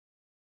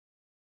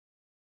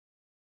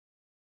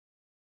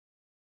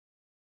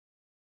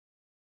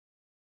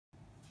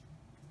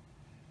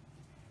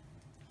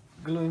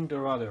Gluing the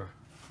rudder.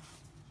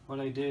 What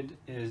I did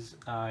is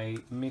I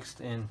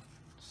mixed in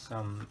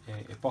some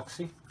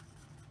epoxy.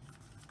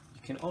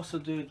 You can also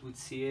do it with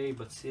CA,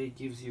 but CA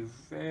gives you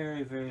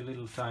very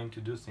little time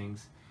to do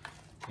things.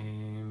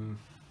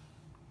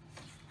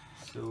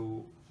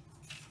 So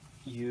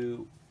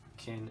you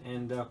can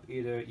end up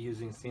either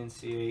using thin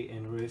CA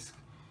and risk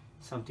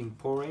something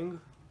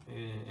pouring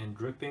and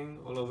dripping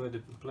all over the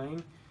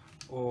plane,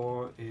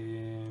 or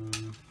a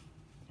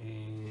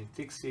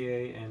thick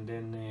CA and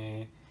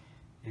then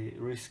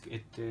risk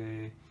it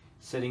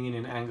setting in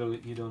an angle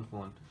you don't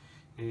want.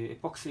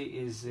 Epoxy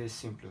is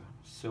simpler.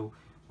 So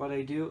what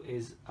I do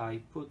is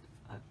I put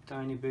a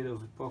tiny bit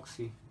of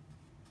epoxy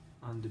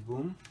on the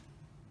boom.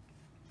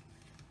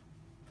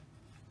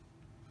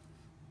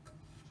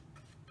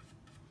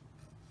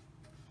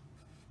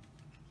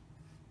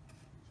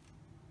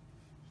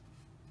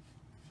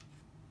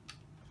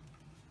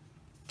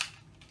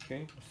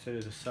 Okay, set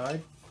it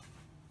aside.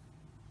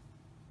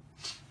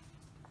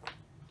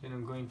 Then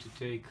I'm going to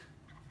take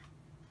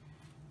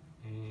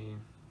a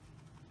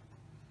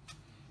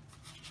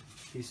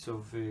piece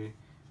of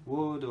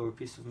wood or a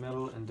piece of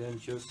metal and then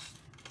just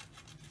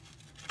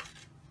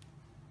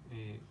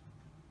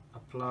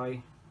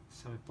apply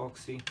some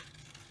epoxy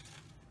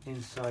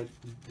inside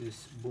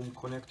this boom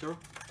connector.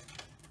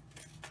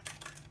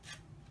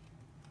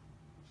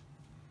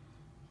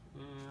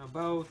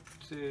 About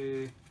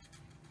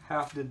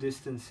half the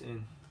distance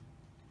in.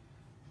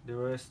 The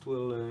rest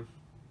will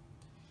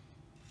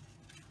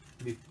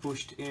be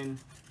pushed in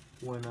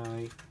when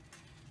I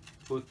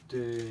put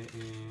the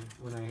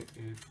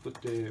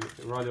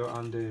rudder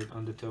on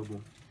the tail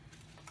boom.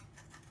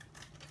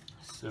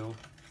 So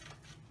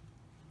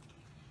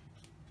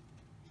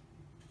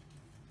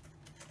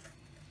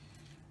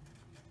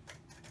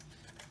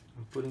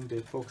I'm putting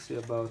the epoxy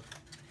about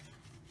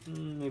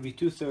maybe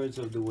 2/3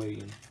 of the way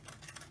in.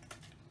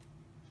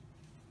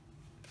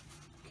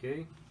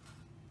 Okay.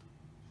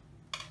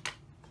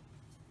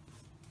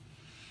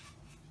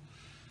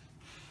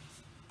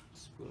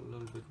 Let's put a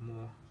little bit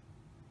more.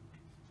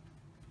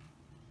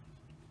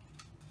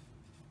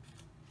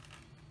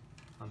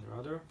 On the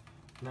rudder.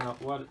 Now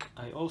what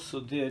I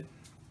also did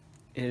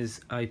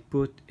is I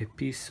put a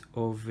piece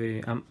of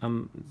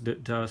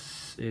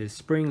there's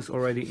springs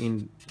already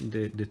in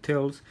the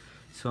tails,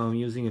 so I'm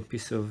using a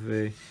piece of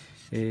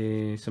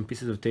some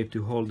pieces of tape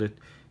to hold it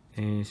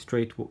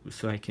straight,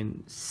 so I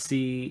can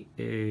see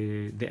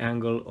the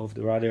angle of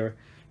the rudder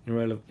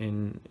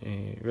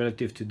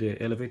relative to the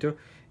elevator.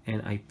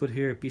 And I put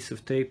here a piece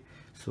of tape,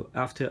 so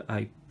after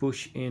I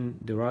push in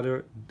the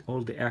rudder,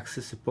 all the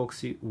excess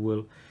epoxy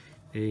will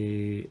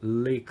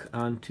leak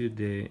onto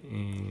the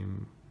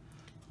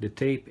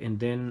tape, and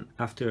then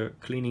after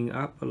cleaning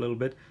up a little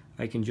bit,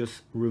 I can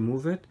just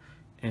remove it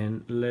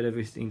and let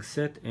everything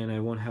set, and I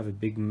won't have a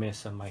big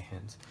mess on my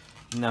hands.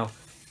 Now,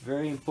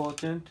 very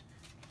important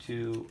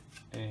to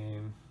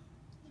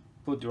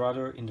put the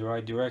rudder in the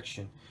right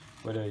direction,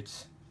 whether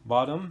it's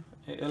bottom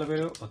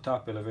elevator or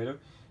top elevator.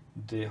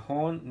 The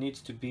horn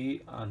needs to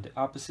be on the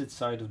opposite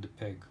side of the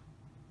peg.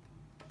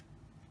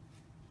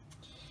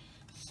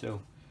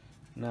 So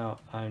now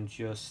I'm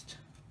just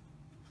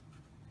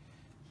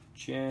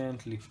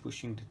gently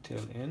pushing the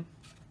tail in.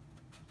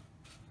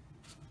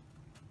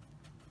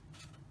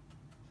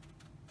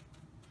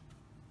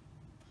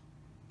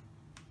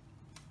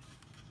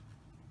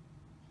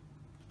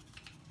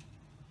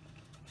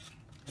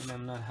 And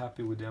I'm not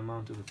happy with the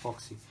amount of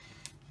epoxy.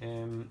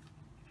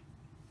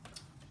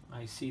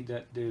 I see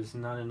that there's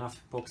not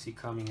enough epoxy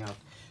coming out,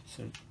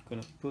 so I'm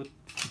gonna put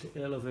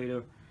the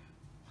elevator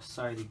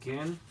aside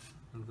again.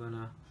 I'm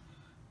gonna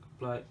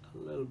apply a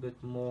little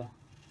bit more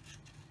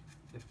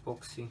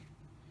epoxy,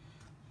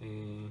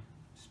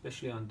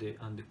 especially on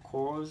the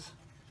cores.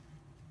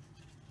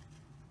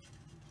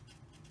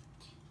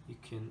 You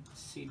can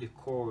see the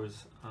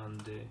cores on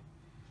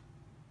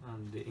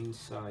the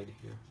inside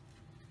here.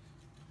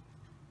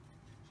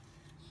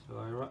 So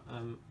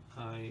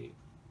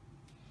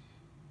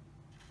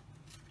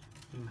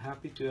I'm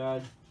happy to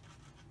add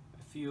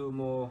a few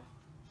more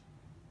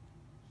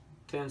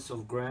tenths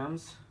of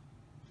grams,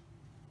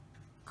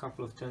 a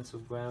couple of tenths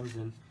of grams,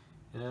 and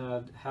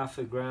add half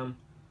a gram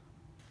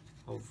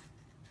of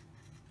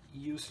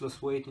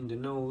useless weight in the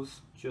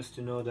nose, just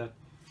to know that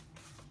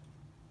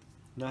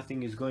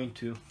nothing is going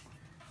to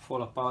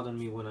fall apart on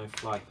me when I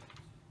fly.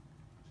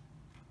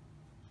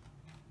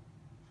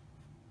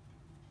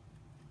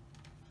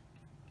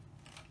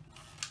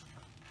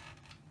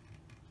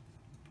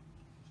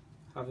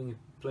 Having a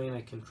plane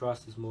I can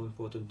trust is more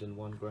important than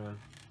 1 gram.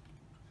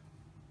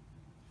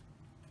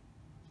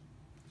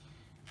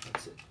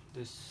 That's it.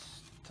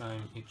 This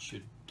time it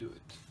should do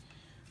it.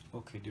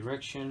 Okay,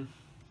 direction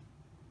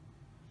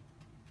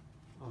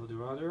of the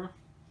rudder,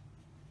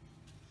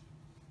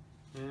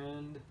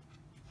 and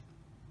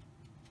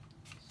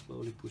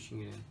slowly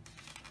pushing it in.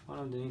 One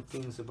of the neat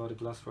things about a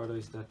glass rudder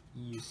is that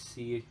you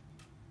see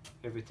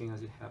everything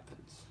as it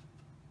happens.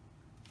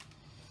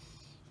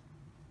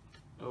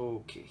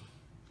 Okay.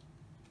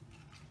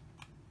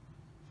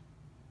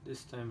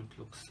 this time it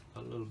looks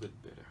a little bit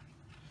better.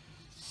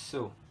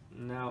 So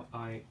now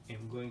I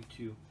am going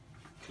to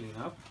clean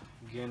up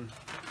again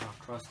our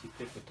crusty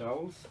paper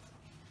towels.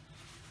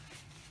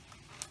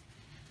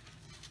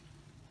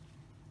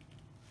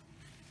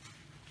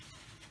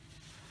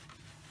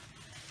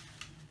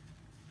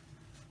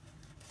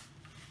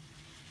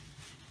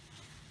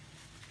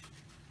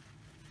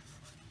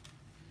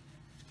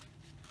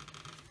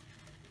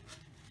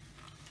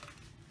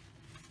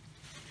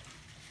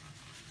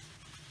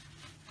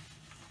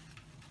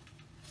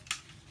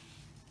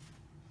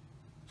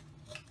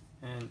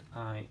 And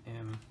I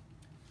am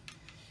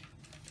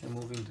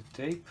removing the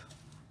tape.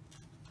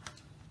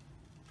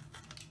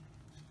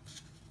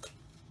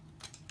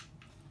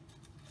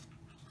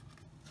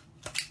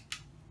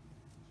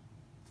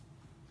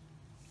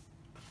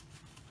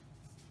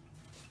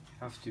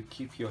 Have to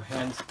keep your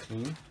hands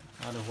clean,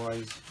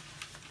 otherwise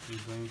you're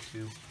going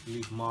to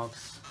leave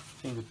marks,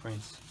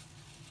 fingerprints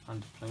on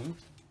the plane.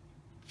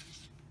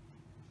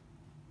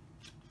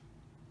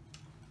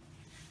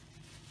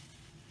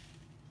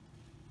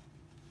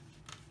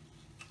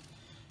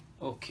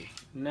 Okay,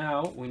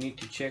 now we need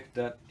to check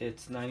that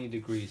it's 90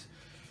 degrees.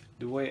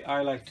 The way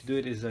I like to do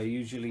it is I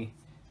usually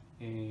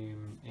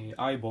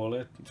eyeball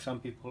it. Some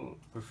people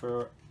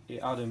prefer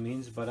other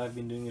means, but I've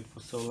been doing it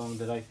for so long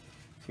that I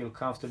feel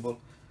comfortable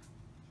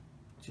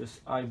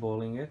just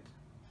eyeballing it.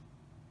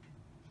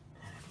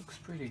 And it looks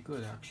pretty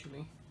good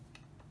actually.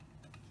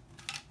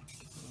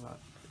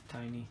 A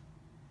tiny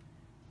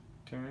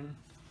turn.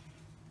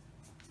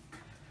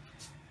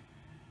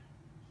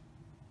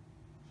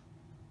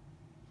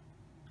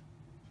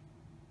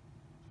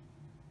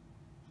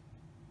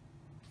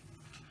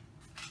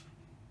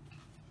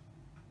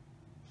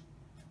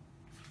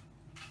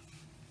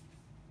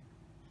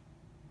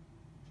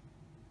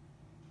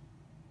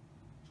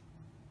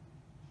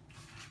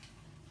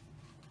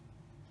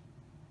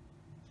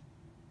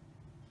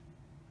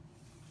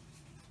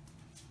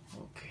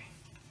 Okay,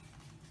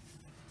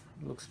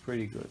 looks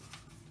pretty good.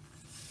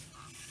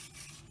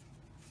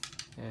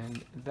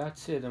 And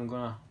that's it. I'm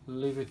gonna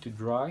leave it to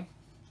dry.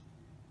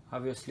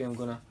 Obviously I'm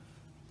gonna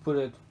put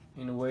it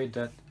in a way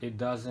that it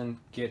doesn't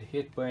get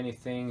hit by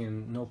anything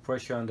and no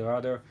pressure on the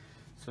rudder,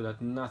 so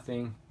that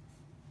nothing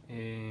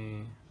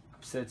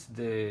upsets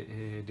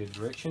the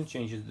direction,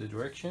 changes the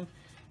direction.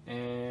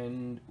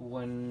 And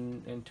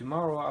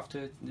tomorrow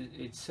after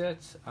it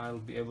sets, I'll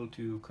be able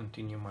to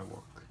continue my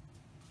work.